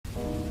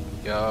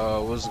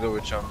Yo, what's good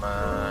with y'all,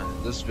 man?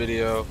 This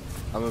video,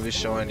 I'm gonna be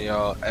showing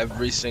y'all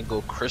every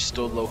single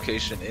crystal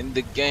location in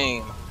the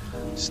game,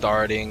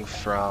 starting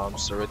from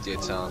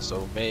Cerithia Town.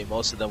 So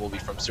most of them will be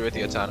from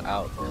Cerithia Town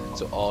out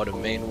to all the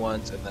main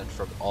ones, and then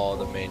from all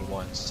the main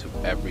ones to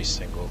every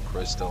single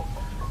crystal.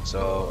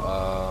 So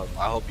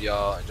I hope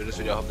y'all enjoy this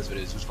video. I hope this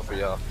video is useful for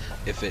y'all.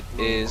 If it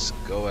is,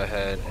 go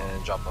ahead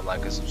and drop a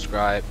like and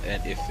subscribe.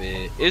 And if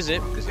it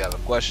isn't, because you have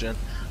a question,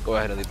 go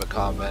ahead and leave a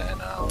comment,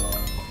 and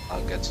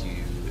I'll get to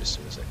you as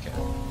soon as I can.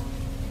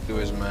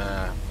 Anyways,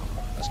 man,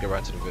 let's get right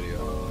into the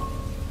video.